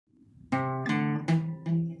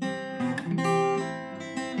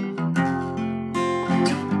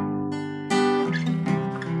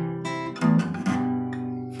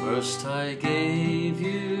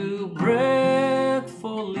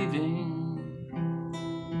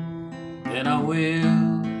and I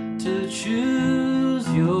will to choose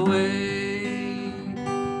your way.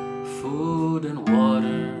 Food and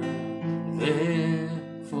water there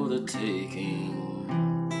for the taking,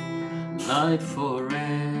 night for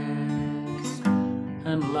rest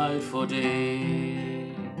and light for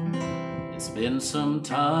day. It's been some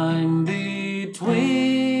time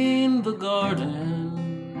between the garden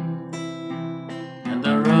and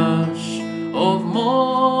the rush of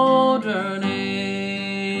modern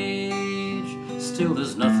age. Still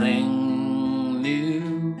there's nothing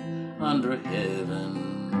new under heaven.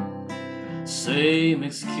 Same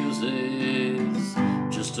excuses,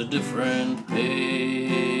 just a different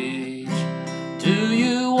page. Do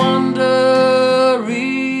you wonder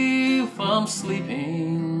if I'm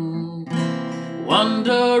sleeping?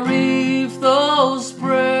 Wonder if those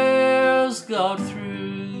prayers got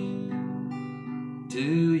through?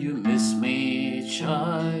 Do you miss me,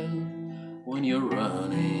 child, when you're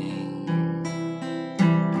running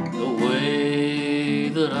the way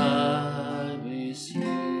that I miss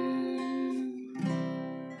you?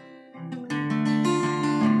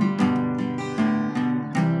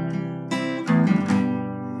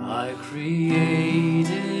 I created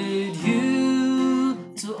you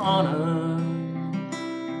to honor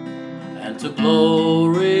and to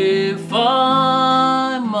glorify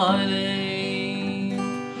my name.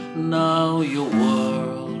 Now your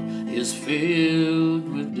world is filled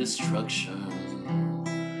with destruction,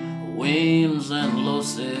 wins and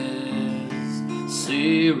losses,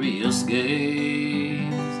 serious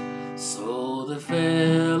gains. So the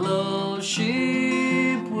fellowship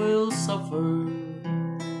will suffer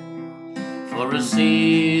for a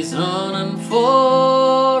season and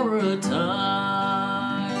for a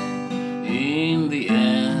time. In the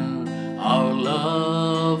end, our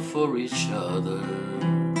love for each other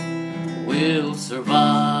will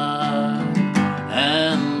survive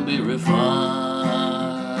and be refined.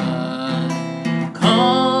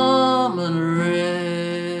 Come and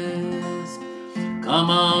rest, come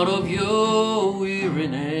out of your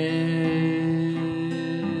weariness.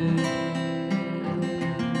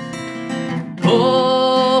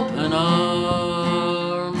 Open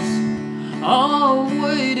arms are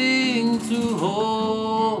waiting to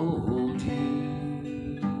hold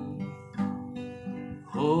you,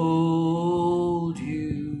 hold you.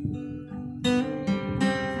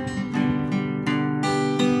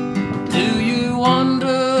 Do you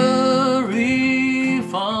wonder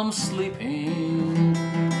if I'm sleeping?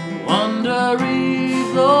 Wonder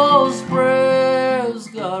if those prayers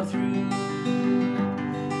got through?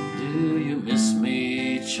 Do you miss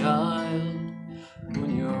me, child?